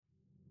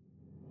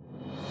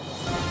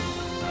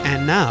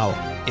And now,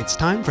 it's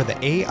time for the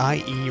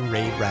AIE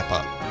Raid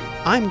Wrapup.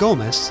 I'm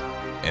Gomez.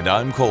 And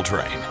I'm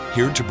Coltrane,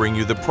 here to bring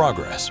you the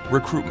progress,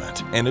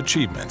 recruitment, and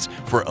achievements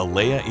for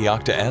Alea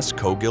Iacta S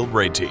Co-Guild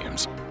raid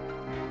teams.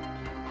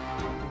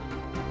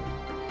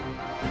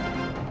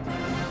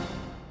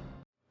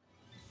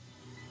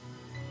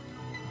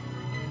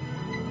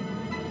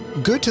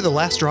 Good to the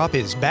Last Drop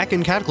is back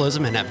in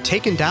Cataclysm and have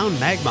taken down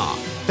Magma.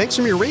 Thanks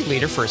from your raid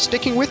leader for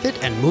sticking with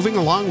it and moving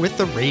along with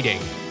the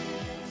raiding.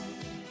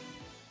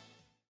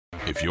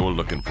 If you're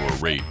looking for a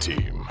raid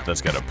team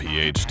that's got a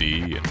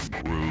PhD in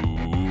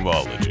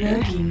grooveology,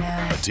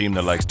 a team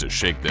that likes to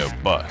shake their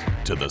butt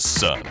till the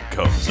sun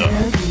comes up,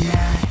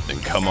 then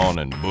come on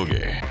and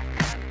boogie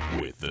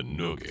with the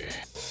Noogie.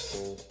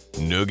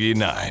 Noogie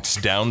Knights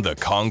downed the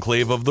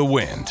Conclave of the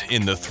Wind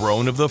in the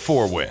Throne of the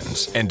Four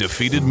Winds and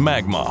defeated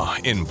Magma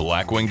in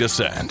Blackwing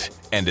Descent.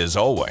 And as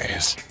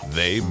always,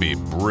 they be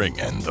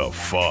bringing the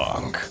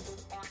funk.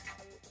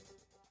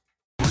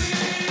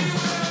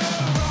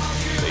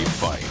 They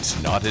fight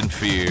not in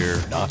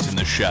fear, not in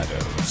the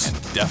shadows,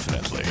 and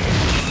definitely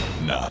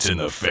not in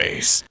the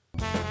face.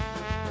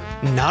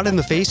 Not in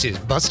the face is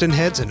busting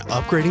heads and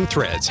upgrading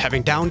threads,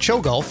 having downed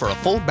Cho'Gall for a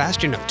full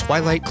bastion of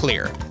Twilight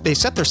Clear. They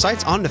set their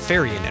sights on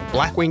Nefarian and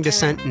Blackwing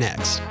Descent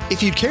next.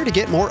 If you'd care to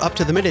get more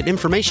up-to-the-minute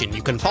information,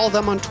 you can follow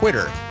them on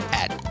Twitter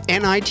at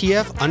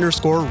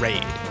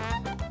 @NITF_raid.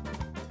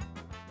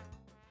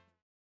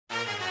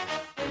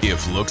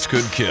 If looks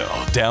could kill,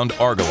 downed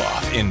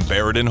Argoloth in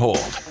Barradin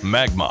Hold,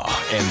 Magma,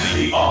 and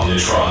the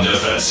Omnitron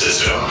Defense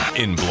System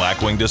in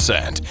Blackwing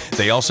Descent.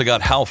 They also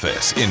got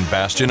Halphys in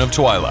Bastion of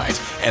Twilight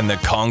and the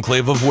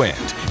Conclave of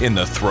Wind in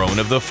the Throne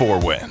of the Four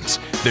Winds.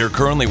 They're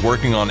currently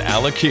working on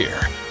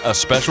Alakir, a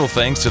special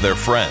thanks to their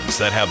friends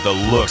that have the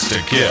looks to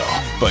kill,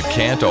 but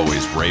can't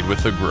always raid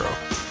with the group.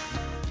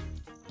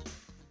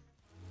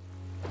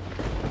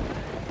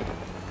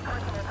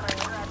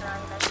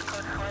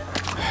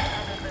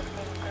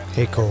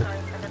 Hey, Colt.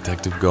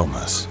 Detective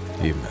Gomez,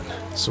 evening.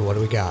 So what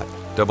do we got?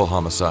 Double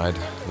homicide,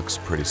 looks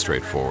pretty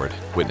straightforward.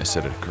 Witness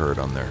said it occurred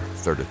on their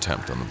third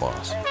attempt on the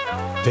boss.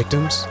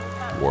 Victims?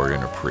 Warrior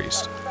and a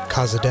priest.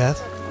 Cause of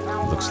death?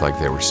 Looks like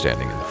they were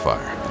standing in the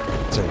fire.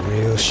 It's a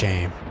real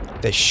shame.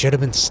 They should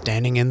have been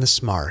standing in the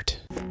Smart.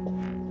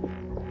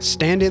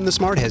 Stand in the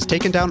Smart has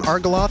taken down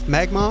Argoloth,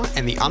 Magma,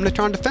 and the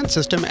Omnitron Defense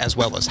System, as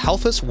well as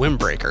Halphys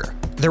Windbreaker.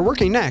 They're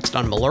working next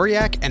on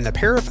Maloriak and the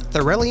pair of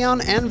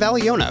Therelion and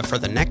Valiona for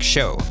the next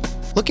show.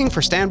 Looking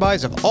for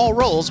standbys of all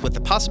roles with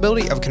the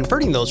possibility of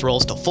converting those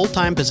roles to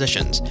full-time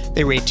positions.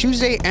 They raid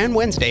Tuesday and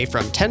Wednesday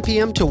from 10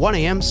 p.m. to 1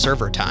 a.m.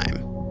 server time.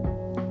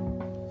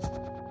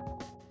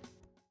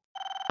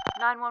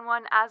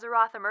 911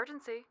 Azeroth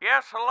emergency.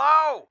 Yes,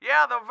 hello?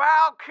 Yeah, the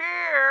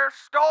Valkyr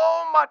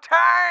stole my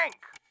tank!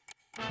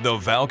 The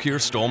Valkyr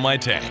Stole My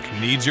Tank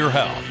needs your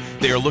help.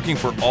 They are looking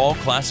for all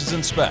classes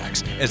and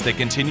specs as they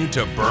continue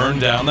to burn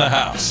down the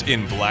house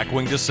in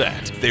Blackwing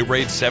Descent. They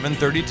raid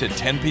 7:30 to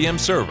 10 p.m.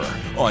 server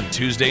on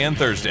Tuesday and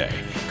Thursday.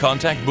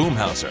 Contact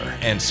Boomhauser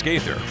and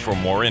Skather for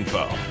more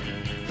info.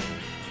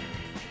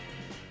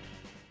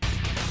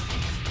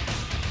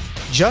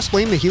 Just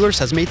Blame the Healers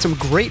has made some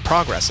great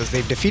progress as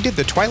they've defeated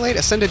the Twilight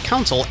Ascended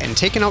Council and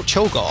taken out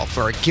Cho'Gall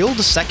for a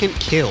guild second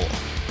kill.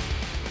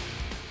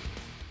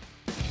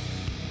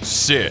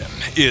 Sin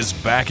is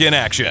back in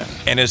action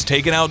and has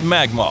taken out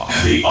Magma,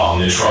 the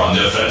Omnitron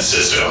Defense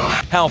System,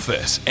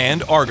 Halphys,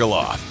 and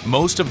Argoloth.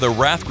 Most of the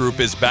Wrath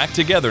group is back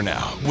together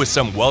now with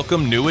some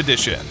welcome new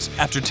additions.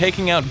 After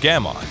taking out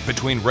Gammon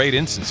between raid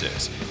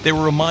instances, they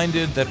were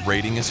reminded that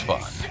raiding is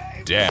fun.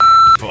 Damn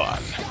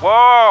fun.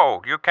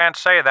 Whoa, you can't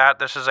say that.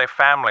 This is a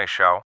family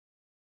show.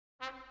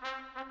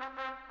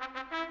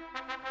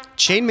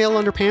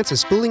 Chainmail Underpants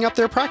is spooling up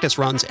their practice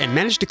runs and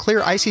managed to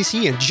clear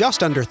ICC in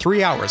just under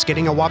 3 hours,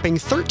 getting a whopping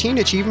 13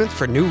 achievements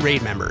for new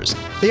raid members.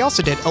 They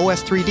also did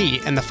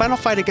OS3D, and the final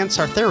fight against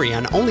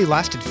Sartharion only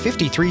lasted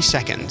 53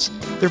 seconds.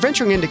 They're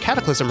venturing into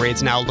Cataclysm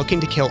raids now, looking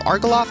to kill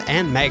Argoloth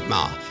and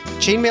Magma.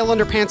 Chainmail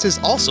Underpants is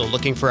also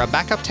looking for a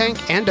backup tank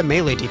and a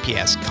melee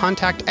DPS.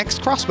 Contact X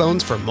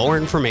Crossbones for more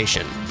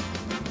information.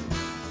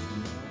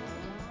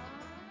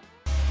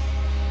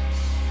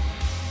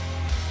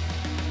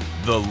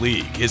 The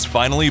League is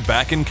finally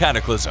back in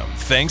Cataclysm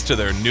thanks to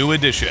their new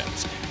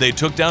additions. They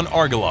took down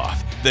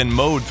Argoloth, then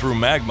mowed through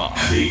Magma,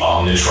 the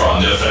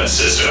Omnitron Defense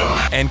System,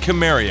 and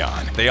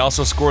Chimerion. They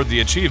also scored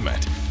the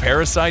achievement,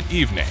 Parasite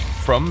Evening,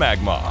 from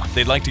Magma.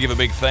 They'd like to give a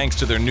big thanks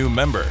to their new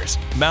members,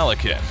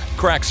 Malakin,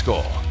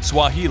 Crackskull,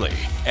 Swahili,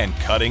 and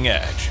Cutting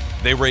Edge.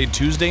 They raid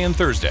Tuesday and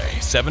Thursday,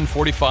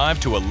 7:45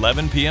 to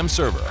 11 p.m.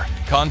 server.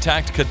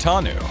 Contact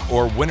Katanu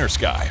or Winter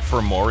Sky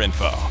for more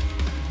info.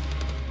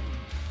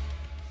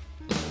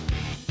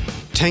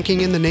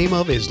 Tanking in the Name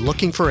Of is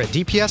looking for a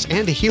DPS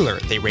and a healer.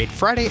 They raid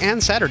Friday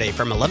and Saturday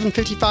from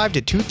 11:55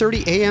 to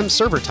 2:30 a.m.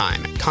 server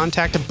time.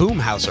 Contact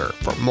Boomhauser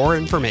for more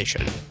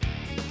information.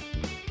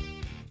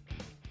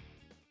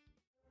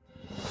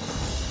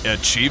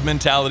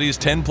 Achievementality's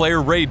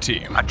 10-player raid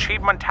team,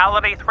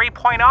 Achievementality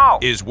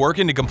 3.0, is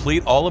working to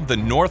complete all of the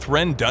North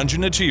Ren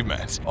dungeon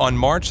achievements. On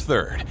March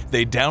 3rd,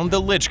 they downed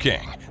the Lich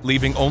King,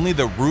 leaving only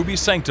the Ruby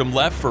Sanctum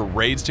left for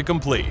raids to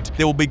complete.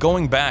 They will be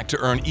going back to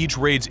earn each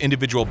raid's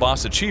individual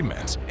boss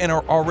achievements and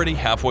are already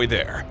halfway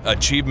there.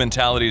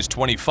 Achievementality's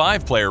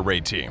 25-player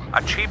raid team,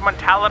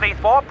 Achievementality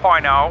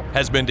 4.0,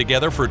 has been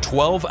together for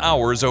 12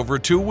 hours over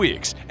 2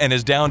 weeks and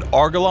has downed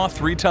Argoloth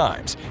 3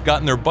 times,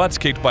 gotten their butts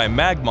kicked by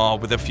Magma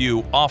with a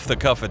few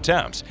off-the-cuff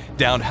attempts,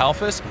 downed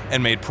Halphus,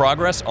 and made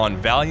progress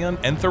on Valion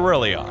and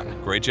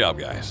Thurelion. Great job,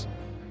 guys.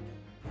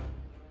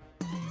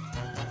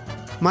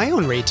 My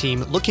own raid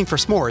team, Looking for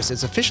S'mores,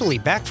 is officially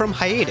back from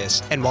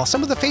hiatus, and while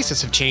some of the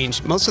faces have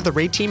changed, most of the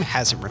raid team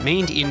has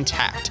remained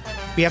intact.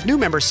 We have new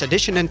members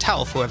Sedition and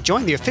Talf who have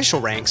joined the official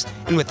ranks,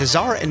 and with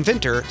Azar and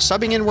Vinter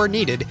subbing in where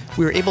needed,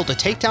 we were able to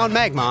take down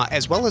Magma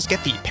as well as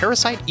get the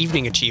Parasite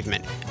Evening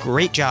achievement.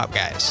 Great job,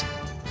 guys.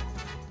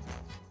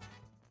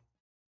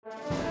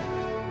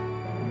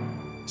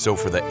 So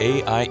for the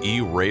AIE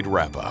Raid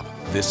Wrap-Up,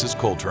 this is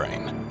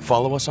Coltrane.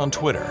 Follow us on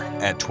Twitter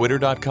at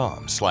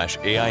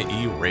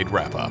twitter.com/AIE Raid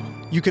Wrap-Up.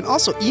 You can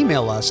also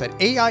email us at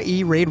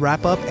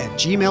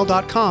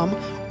aieraidrapup@gmail.com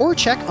or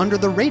check under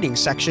the ratings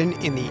section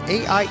in the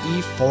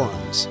AIE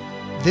forums.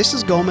 This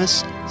is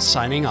Gomez,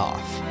 signing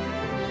off.